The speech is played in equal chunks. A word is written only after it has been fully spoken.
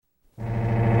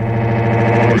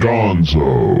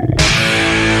Gonzo.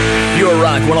 Pure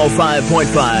Rock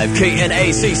 105.5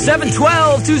 KNAC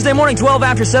 712 Tuesday morning 12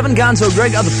 after 7. Gonzo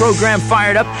Greg of the program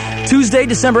fired up. Tuesday,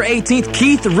 December 18th,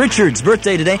 Keith Richards'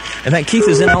 birthday today. In fact, Keith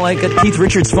is in LA. Got Keith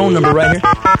Richards' phone number right here.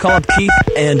 Call up Keith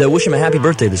and wish him a happy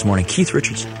birthday this morning. Keith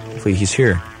Richards. Hopefully he's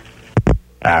here.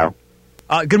 Hello.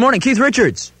 Good morning, Keith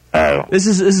Richards. Hello. This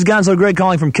is Gonzo Greg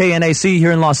calling from KNAC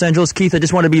here in Los Angeles. Keith, I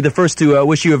just want to be the first to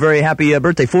wish you a very happy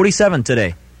birthday. 47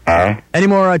 today. Any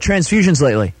more transfusions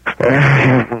lately?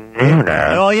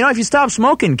 Well, you know, if you stop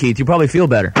smoking, Keith, you probably feel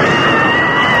better.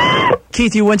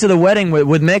 Keith, you went to the wedding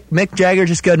with Mick. Mick Jagger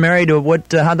just got married. How'd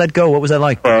that go? What was that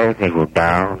like? Everything was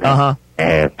down.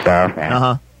 And stuff.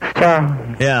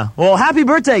 Yeah. Well, happy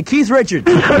birthday, Keith Richards.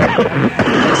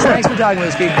 Thanks for talking with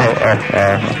us, Keith. All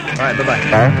right,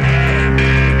 bye-bye.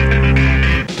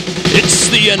 It's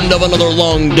the end of another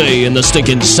long day in the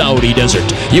stinking Saudi desert.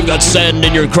 You've got sand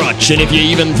in your crotch, and if you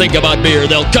even think about beer,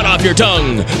 they'll cut off your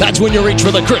tongue. That's when you reach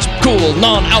for the crisp, cool,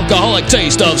 non-alcoholic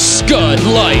taste of Scud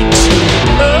Light.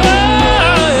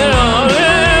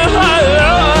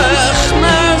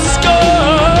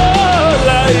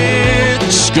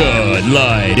 Scud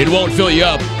Light. It won't fill you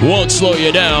up, won't slow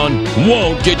you down,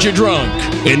 won't get you drunk.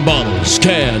 In bottles,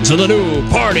 cans, and the new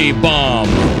Party Bomb.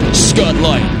 Scud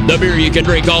Light, the beer you can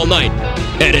drink all night,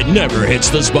 and it never hits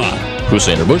the spot.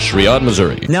 Hussein Bush, Riyadh,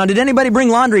 Missouri. Now, did anybody bring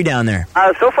laundry down there?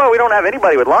 So far, we don't have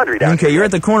anybody with laundry down here. Okay, you're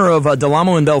at the corner of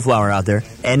Delamo and Bellflower out there,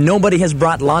 and nobody has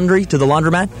brought laundry to the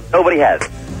laundromat? Nobody has.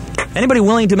 Anybody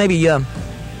willing to maybe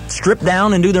strip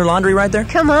down and do their laundry right there?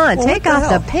 Come on, take off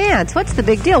the pants. What's the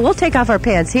big deal? We'll take off our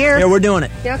pants here. Yeah, we're doing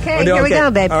it. Okay, here we go,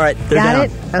 babe. All right, they're got down.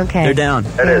 It? Okay. They're down.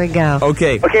 Here we go.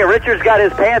 Okay. Okay, Richard's got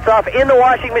his pants off in the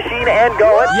washing machine and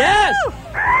going. Yes!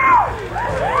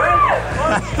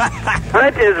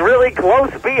 Brent is really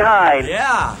close behind.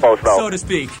 Yeah, Close, though. so to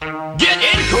speak. Get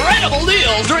incredible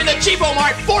deals during the Cheapo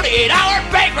Mart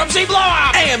 48-hour bankruptcy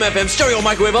blowout. AM/FM stereo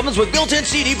microwave ovens with built-in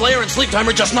CD player and sleep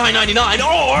timer just $9.99.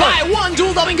 Or buy one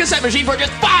dual dubbing cassette machine for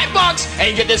just $5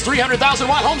 and get this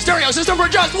 300,000-watt home stereo system for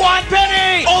just 1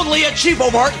 penny. Only at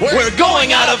Cheapo Mart, where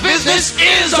going out of business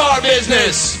is our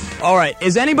business. All right,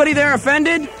 is anybody there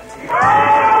offended?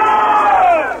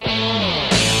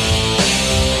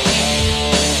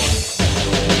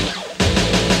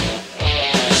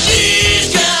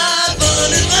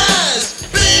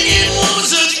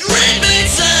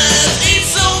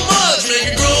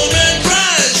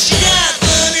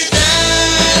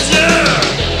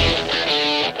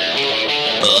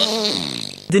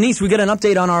 Denise, we got an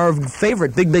update on our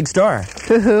favorite big star.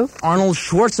 Who? Arnold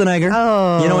Schwarzenegger.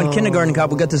 Oh. You know, in Kindergarten Cop,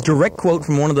 we got this direct quote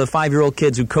from one of the 5-year-old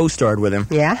kids who co-starred with him.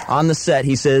 Yeah? On the set,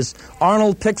 he says,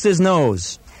 Arnold picks his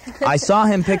nose. I saw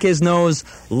him pick his nose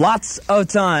lots of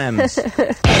times.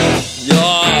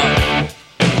 Yeah.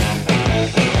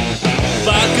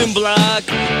 Back in black,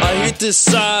 I hit the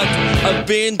sack. I've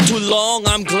been too long,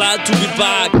 I'm glad to be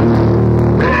back.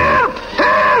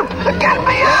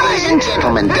 Ladies and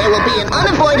gentlemen, there will be an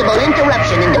unavoidable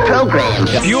interruption in the program.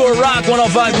 Pure Rock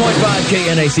 105.5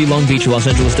 KNAC Long Beach, Los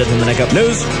Angeles, dead from the neck up.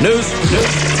 News.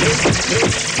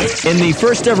 In the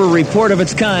first ever report of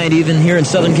its kind, even here in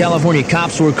Southern California,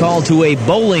 cops were called to a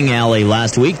bowling alley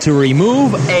last week to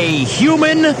remove a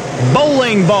human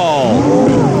bowling ball.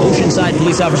 Oceanside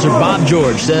police officer Bob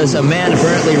George says a man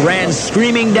apparently ran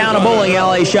screaming down a bowling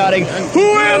alley shouting, "Who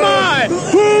am I?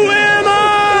 Who am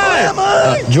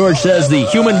I?" George says the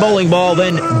human bowling ball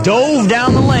then dove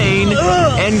down the lane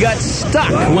and got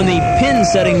stuck when the pin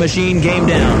setting machine came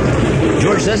down.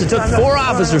 George says it took 4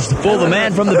 officers to pull the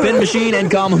man from the pin machine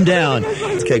and calm him down.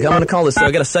 Okay, I'm going to call this.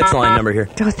 I got a sex line number here.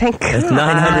 Oh, thank God. It's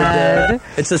 900.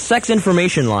 It's a sex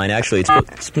information line, actually.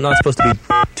 It's not supposed to be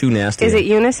too nasty. Is it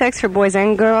unisex for boys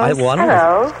and girls? I don't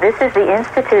know. Hello, this is the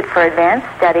Institute for Advanced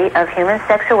Study of Human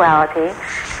Sexuality,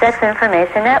 Sex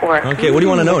Information Network. Okay, what do you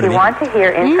want to know? If you want to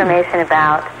hear information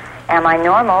about am I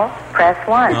normal, press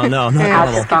 1. Oh, no, I'm not How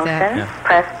normal. to function, Yeah.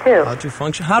 press 2. How to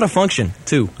function? How to function.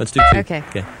 2. Let's do 2. Okay.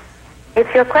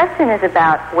 If your question is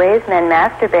about ways men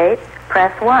masturbate,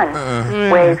 press 1.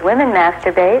 Ways women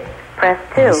masturbate, press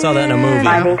 2. I saw that in a movie.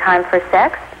 Finding time for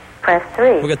sex, press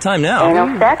 3. We got time now.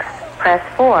 Anal sex, press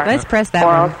 4. Let's press that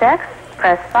Oral one. sex,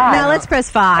 press 5. Now let's press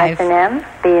 5. S&M,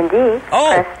 B&D,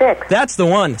 press 6. That's the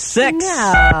one. 6. No.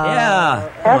 Yeah.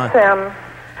 Come on. SM,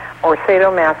 or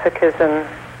sadomasochism,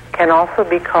 can also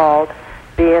be called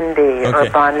B&D, or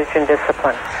bondage and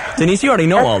discipline. Denise, you already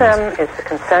know all this. SM is the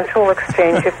consensual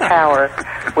exchange of power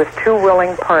with 2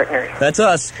 willing partners. That's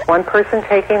us. One person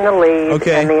taking the lead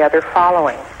and the other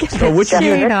following. So which of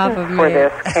you definition for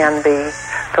this can be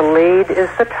the lead is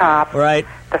the top,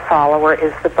 The follower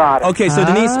is the bottom. Okay, so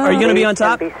Denise, are you going to be on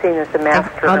top? Can be seen as the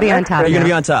master. I'll be on top. You're going to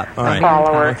be on top. All right. The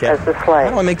follower as the slave. How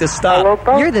do I make this stop?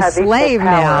 You're the slave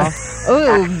now.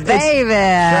 Ooh, baby.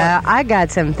 I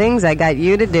got some things I got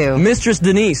you to do. Mistress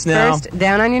Denise now. First,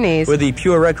 down on your knees. With the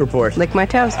Pure Rec Report. Lick my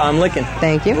toes. I'm licking.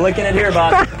 Thank you. Licking it here,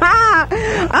 boss.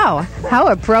 Oh, how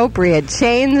appropriate.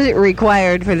 Chains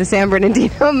required for the San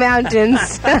Bernardino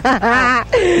Mountains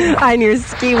on your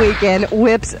ski weekend.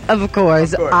 Whips, of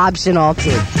course, optional.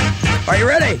 Are you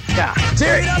ready? Yeah.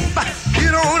 Terry.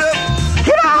 Get on up.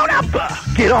 Get on up.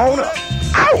 Get on up.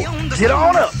 Ow. Get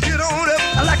on up. Get on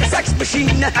up. Like a sex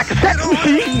machine. Like a sex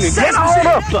machine. Get on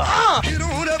up. Get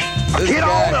on up. Get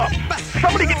on up.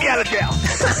 Somebody get me out of jail.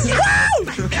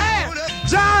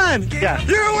 John! Yeah.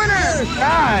 You're a winner!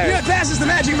 Hi. You got past us the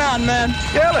Magic Mountain, man.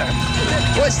 Killer.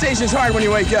 What station's hard when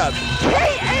you wake up?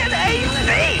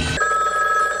 KNAC.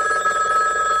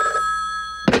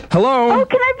 Hello? Oh,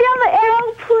 can I be on the air,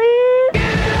 please?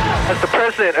 As the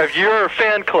president of your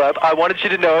fan club, I wanted you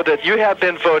to know that you have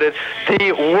been voted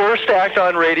the worst act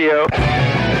on radio.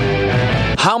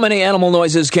 How many animal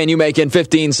noises can you make in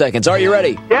 15 seconds? Are you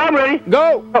ready? Yeah, I'm ready.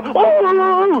 Go.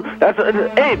 Oh, that's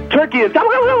hey, turkey is pig.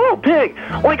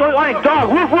 Oink, oink, oink, dog.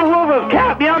 Woof, woof, woof, woof.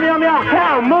 Cat, meow, meow, meow.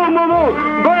 Cow, moo, moo, moo.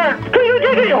 Bird,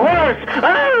 horse.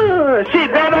 Sheep,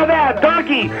 blah, blah, blah.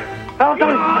 Donkey.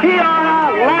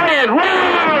 Lion,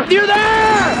 roar. You're there!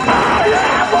 Oh,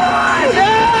 yeah, boy.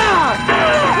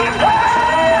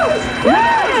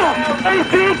 Yeah. Hey,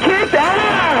 big kick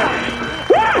ass.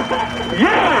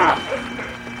 Yeah.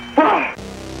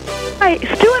 Hi,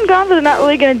 Stu and Gonzo are not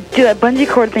really going to do that bungee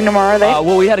cord thing tomorrow, are they?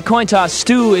 Well, we had a coin toss.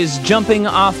 Stu is jumping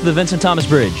off the Vincent Thomas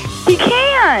Bridge. He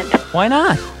can't! Why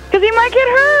not? Because he might get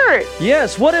hurt!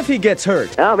 Yes, what if he gets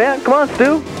hurt? Oh, man, come on,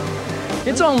 Stu.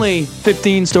 It's only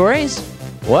 15 stories.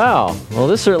 Wow. Well,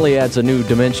 this certainly adds a new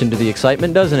dimension to the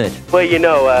excitement, doesn't it? Well, you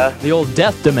know, the old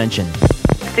death dimension.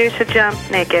 Stu should jump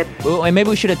naked. Well, maybe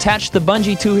we should attach the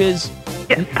bungee to his...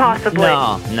 Yeah, possibly.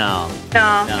 No.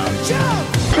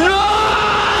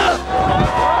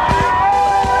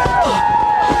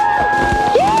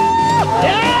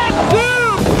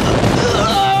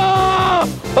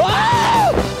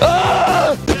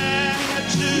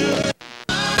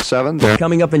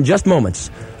 Coming up in just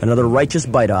moments, another righteous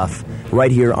bite-off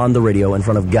right here on the radio in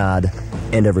front of God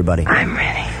and everybody. I'm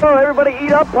ready. Oh, everybody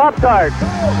eat up Pop-Tarts.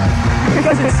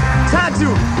 Because it's time to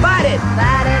bite it.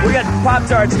 We got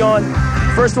Pop-Tarts going.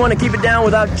 First one to keep it down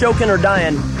without choking or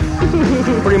dying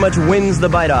pretty much wins the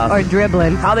bite-off. Or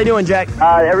dribbling. How they doing, Jack?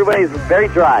 Everybody's very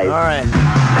dry. All right.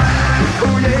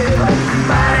 Oh, yeah.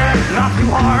 Bite it. Not too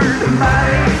hard.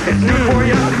 Bite it. It's new for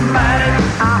you. Bite it.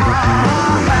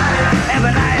 Bite it.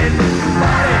 Every night.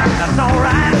 Bite it. That's all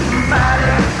right. Bite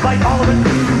it. Bite all of it.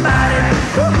 Bite it.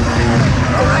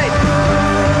 All right.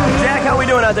 Jack, how we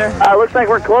doing out there? Looks like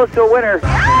we're close to a winner.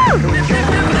 Yeah!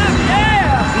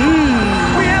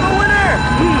 We have a winner!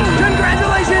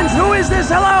 Congratulations! Who is this?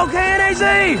 Hello,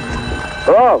 KNAC!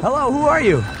 Hello. Hello, who are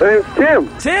you? My name's Tim.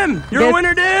 Tim, you're a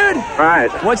winner, dude! All right.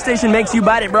 What station makes you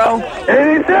bite it, bro?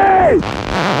 KNAC!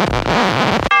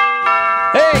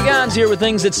 Hey, Gonz here with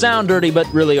things that sound dirty but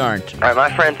really aren't. All right, my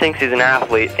friend thinks he's an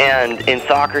athlete, and in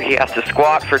soccer he has to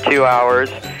squat for 2 hours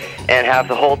and have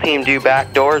the whole team do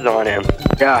back doors on him.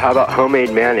 Yeah, how about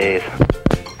homemade mayonnaise?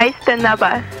 Ice the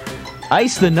nubba.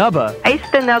 Ice the nubba? Ice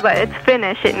the nubba. It's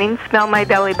Finnish. It means smell my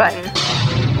belly button.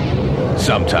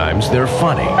 Sometimes they're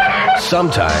funny.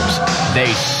 Sometimes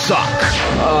they suck.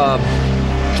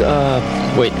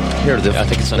 Wait. Here, I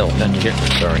think it's... No, here.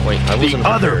 Sorry. Wait, I wasn't... The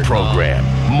other program,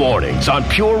 mornings on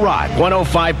Pure Rock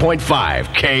 105.5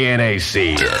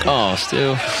 KNAC. Oh,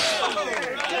 Stu.